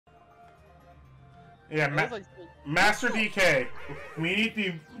Yeah, Master DK. We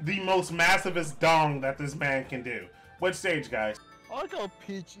need the most massivest dong that this man can do. What stage, guys? I like how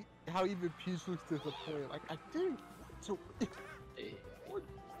Peach, how even Peach looks disappointed. Like, I didn't want to.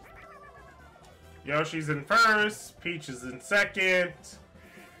 Yoshi's in first, Peach is in second,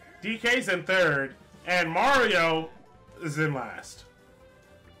 DK's in third, and Mario is in last.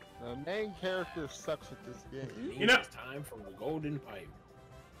 The main character sucks at this game. You know, it's time for the golden pipe.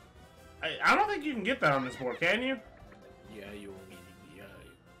 I don't think you can get that on this board, can you? Yeah, you will need to.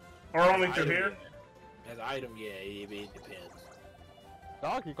 Or only through here? As an item, yeah, it depends.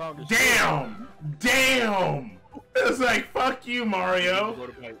 Donkey Kong is Damn! Damn! It's like, fuck you, Mario! You can go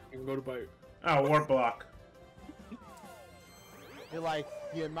to pipe. You can go to pipe. Oh, warp block. You're like,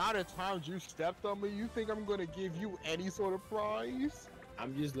 the amount of times you stepped on me, you think I'm gonna give you any sort of prize?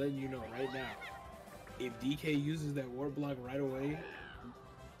 I'm just letting you know right now. If DK uses that warp block right away,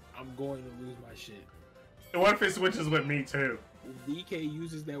 I'm going to lose my shit. What if it switches with me too? If DK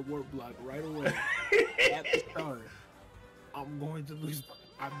uses that warp block right away at the start, I'm going to lose.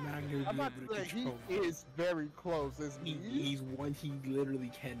 I'm not going to be able to control he is very close, isn't he? He's one. He literally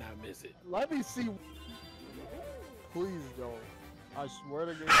cannot miss it. Let me see. Please don't. I swear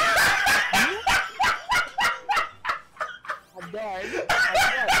to God. I'm done. I'm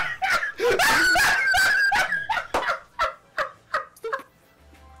done.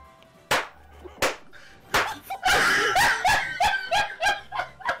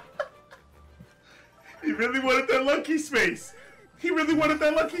 He really wanted that lucky space. He really wanted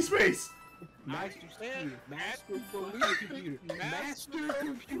that lucky space. Master computer. Master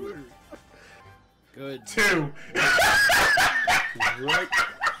computer. Good. 2. What?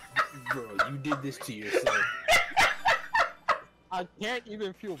 Bro, you did this to yourself. I can't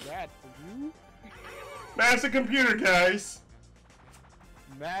even feel bad for you. Master computer, guys.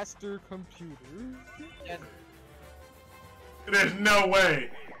 Master computer. And there's no way.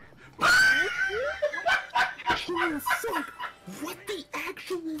 Oh, fuck. What the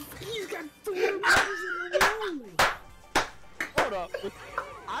actual? He's got 4 moves in a row. Hold up.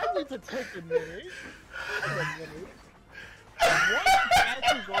 I need to take a minute.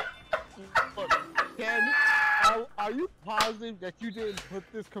 Ken, are you positive that you didn't put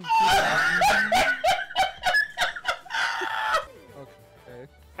this computer on? Okay.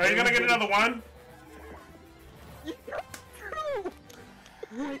 Are you gonna get another one?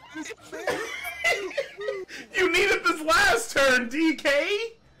 You needed this last turn, DK.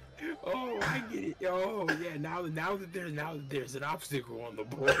 Oh, I get it. Oh, yeah. Now that there's an obstacle on the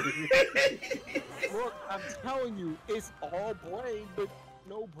board. Look, I'm telling you, it's all blade, but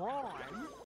no brawn.